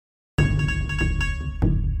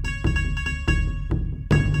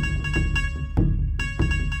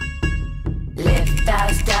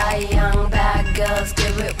girls do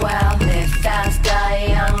it well. Live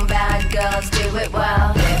faster, young bad girls do it well.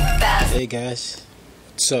 Live fast. Hey guys,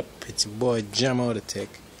 what's up? It's your boy Jam Out of Tech.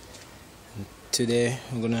 And today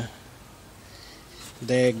I'm gonna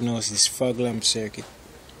diagnose this fog lamp circuit.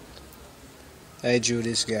 I drew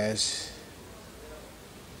this, guys.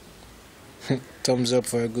 Thumbs up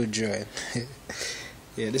for a good drawing.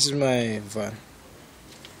 Yeah, this is my van,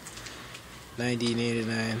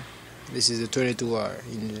 1989. This is a 22R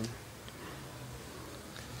engine.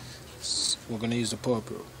 We're gonna use the power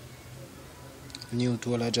probe. New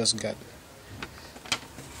tool I just got.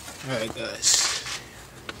 Alright guys,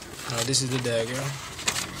 now this is the diagram.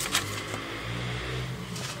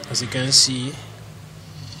 As you can see,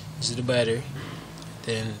 this is the battery.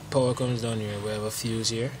 Then power comes down here. We have a fuse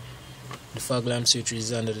here. The fog lamp switch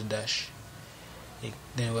is under the dash.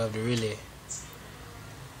 Then we have the relay.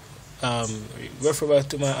 Refer back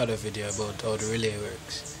to my other video about how the relay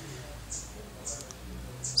works.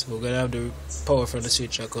 So we're gonna have the power from the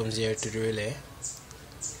switch that comes here to the relay.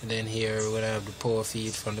 And then here we're gonna have the power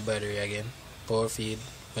feed from the battery again. Power feed,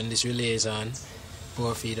 when this relay is on,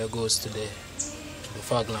 power feed that goes to the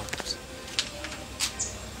fog lamps.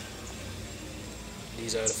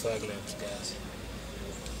 These are the fog lamps, guys.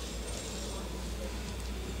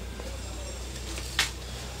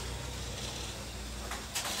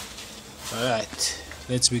 Alright,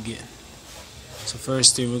 let's begin. So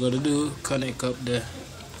first thing we're gonna do, connect up the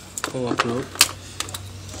power probe.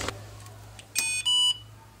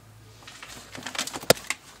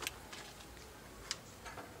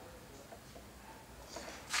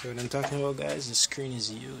 So what I'm talking about, guys, the screen is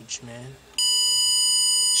huge, man.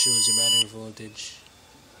 Shows the battery voltage.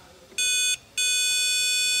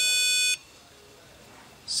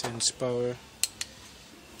 Sends power,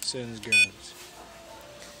 sends grounds.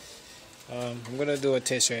 I'm gonna do a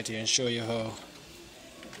test right here and show you how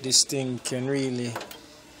this thing can really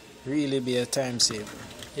be a time saver.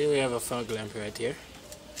 Here we have a fog lamp right here.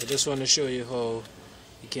 I just want to show you how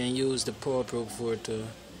you can use the power probe for to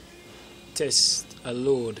test a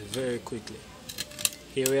load very quickly.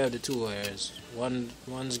 Here we have the two wires.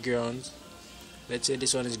 One's ground. Let's say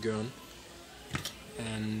this one is ground,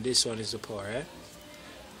 and this one is the power, right?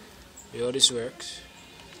 See how this works.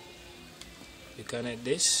 You connect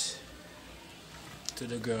this to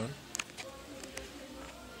the ground.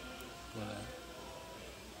 Voila.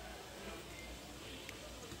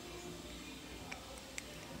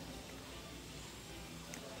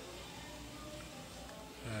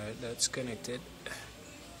 Alright, that's connected.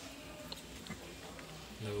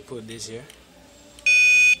 Now we'll put this here.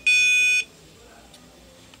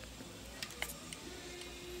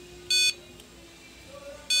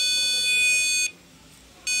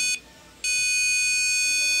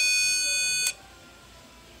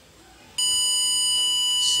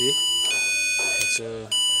 See?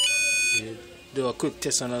 You do a quick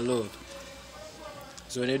test on a load.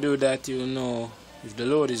 So when you do that, you'll know if the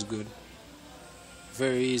load is good.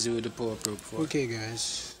 Very easy with the power probe. Okay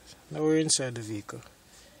guys, now we're inside the vehicle.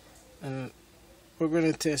 And we're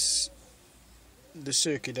going to test the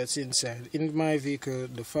circuit that's inside. In my vehicle,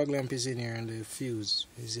 the fog lamp is in here and the fuse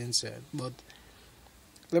is inside. But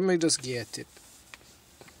let me just give you a tip.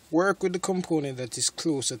 Work with the component that is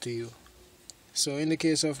closer to you. So in the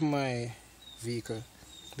case of my vehicle,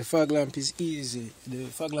 the fog lamp is easy. The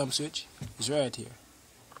fog lamp switch is right here.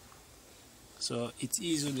 So it's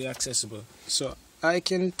easily accessible. So I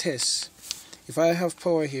can test. If I have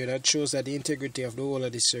power here, that shows that the integrity of the whole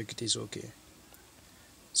of this circuit is okay.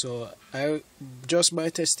 So I just by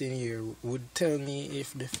testing here would tell me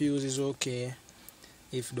if the fuse is okay,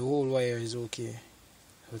 if the whole wire is okay.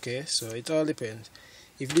 Okay, so it all depends.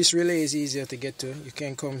 If this relay is easier to get to, you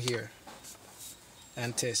can come here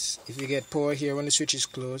and test. If you get power here when the switch is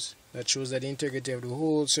closed, that shows that the integrity of the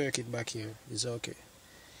whole circuit back here is okay.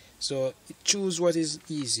 So choose what is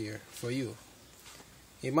easier for you.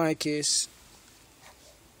 In my case,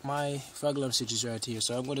 my fog lamp switch is right here,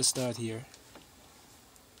 so I'm going to start here.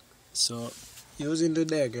 So using the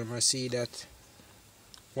diagram, I see that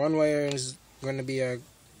one wire is going to be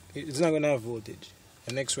it's not going to have voltage.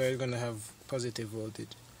 The next wire is going to have positive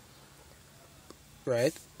voltage.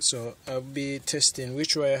 Right, so I'll be testing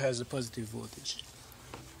which wire has the positive voltage.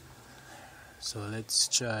 So let's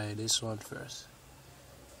try this one first.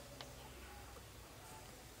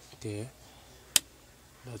 Okay,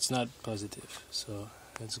 that's not positive, so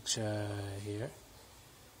let's try here.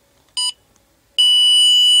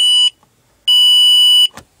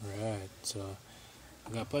 Right, so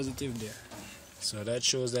I got positive there, so that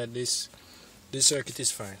shows that this circuit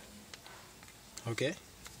is fine. Okay,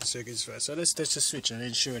 the circuit is fine. So let's test the switch and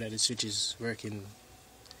ensure that the switch is working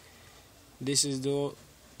this is the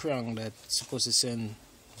prong that's supposed to send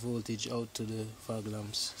voltage out to the fog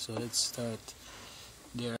lamps. So let's start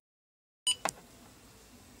there.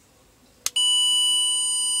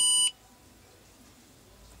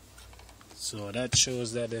 So that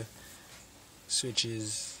shows that the switch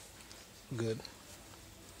is good.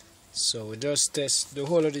 So we just test the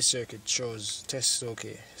whole of the circuit, shows test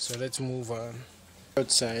okay. So let's move on.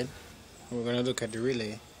 Outside, we're gonna look at the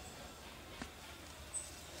relay.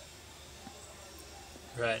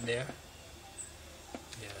 Right there.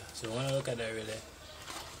 Yeah, so we wanna look at that relay.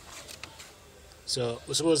 So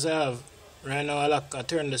we're supposed to have, right now I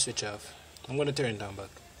turn the switch off. I'm gonna turn it down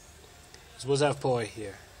back. We're supposed to have power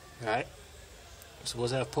here, right? We're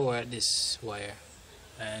supposed to have power at this wire.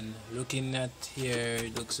 And looking at here,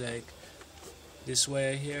 it looks like this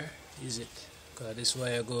wire here is it, because this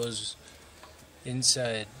wire goes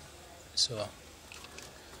inside. So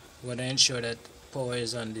we're going to ensure that power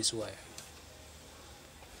is on this wire.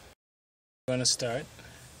 We're going to start.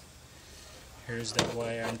 Here's that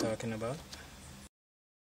wire I'm talking about.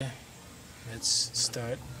 Let's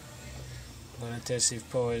start. I'm going to test if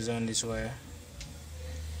power is on this wire.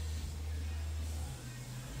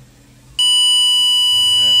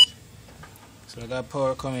 So I got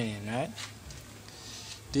power coming in, right?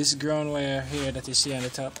 This ground wire here that you see on the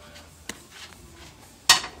top,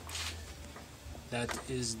 that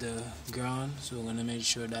is the ground, so we're gonna make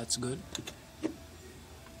sure that's good. We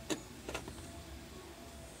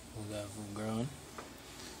got full ground,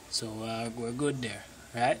 so we're good there,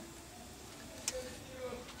 right?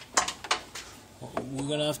 We're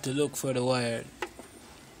gonna have to look for the wire.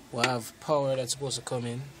 We have power that's supposed to come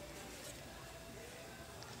in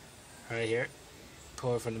right here.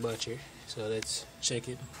 Power from the battery, so let's check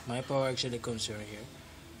it. My power actually comes from here.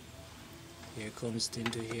 Here it comes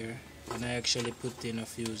into here, and I actually put in a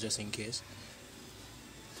fuse just in case,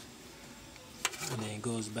 and then it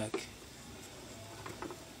goes back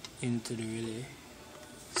into the relay.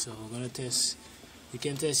 So we're gonna test. We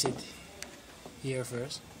can test it here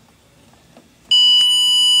first,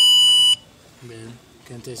 then we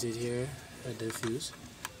can test it here at the fuse.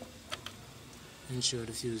 Ensure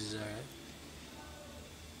the fuse is alright.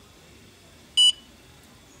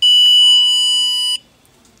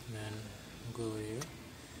 Then go over here.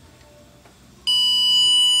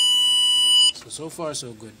 So far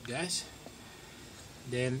so good, guys.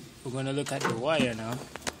 Then we're gonna look at the wire now.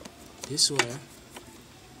 This wire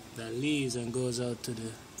that leaves and goes out to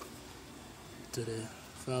the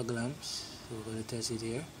fog lamps. So we're gonna test it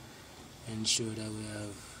here and ensure that we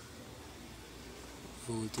have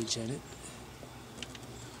voltage on it.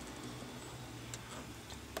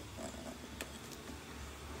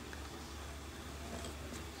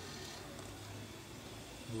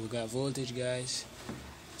 We got voltage, guys,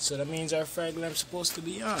 so that means our fog lamp's supposed to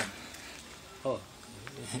be on. Oh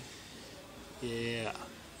yeah.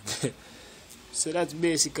 So that's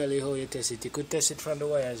basically how you test it. You could test it from the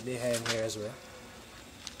wires behind here as well.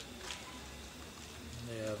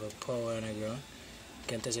 They have a power and a ground. You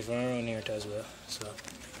can test it from around here as well. So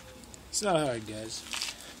it's not hard, guys.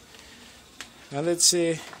 Now let's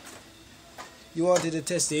say you wanted to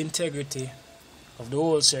test the integrity of the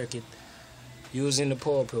whole circuit using the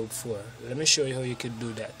power probe 4. Let me show you how you could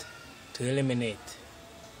do that to eliminate.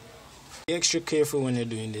 Be extra careful when you're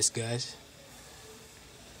doing this, guys.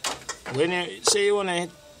 When you say you want to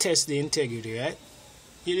test the integrity, right?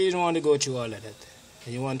 You didn't want to go through all of that,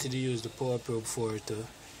 and you wanted to use the power probe 4 to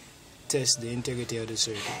test the integrity of the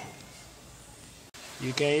circuit.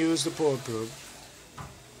 You can use the power probe.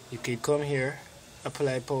 You could come here,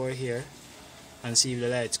 apply power here, and see if the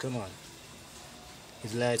lights come on.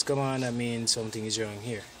 If the lights come on, that means something is wrong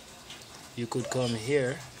here. You could come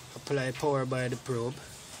here, apply power by the probe,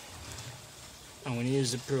 and when you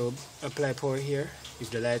use the probe, apply power here. If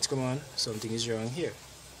the lights come on, something is wrong here.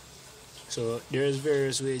 So there's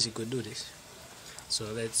various ways you could do this. So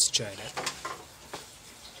let's try that.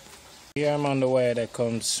 Here I'm on the wire that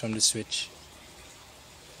comes from the switch.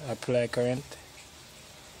 Apply current.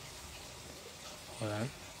 Hold on.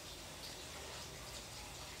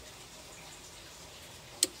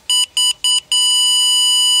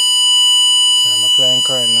 Applying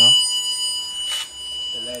current now.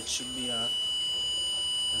 The light should be on,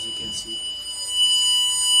 as you can see.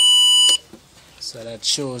 So that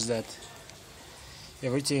shows that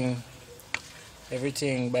everything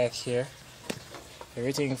back here,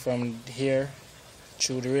 everything from here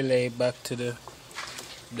through the relay back to the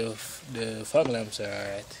fog lamps are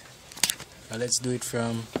alright. Now let's do it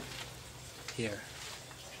from here.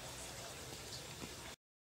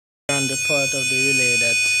 On the part of the relay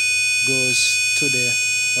that goes to the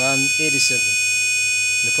 187.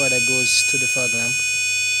 the part that goes to the fog lamp.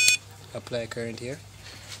 Apply current here.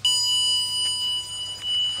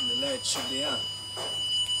 And the light should be on.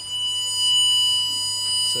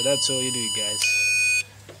 So that's how you do it, guys.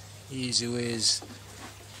 Easy ways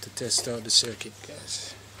to test out the circuit,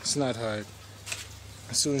 guys. It's not hard.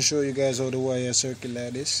 I'll soon show you guys how to wire a circuit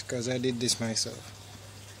like this, because I did this myself.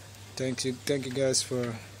 Thank you guys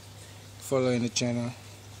for following the channel.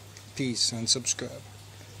 Peace and subscribe.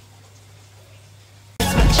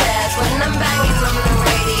 When I'm banging on the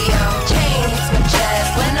radio, change my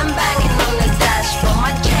chest when I'm banging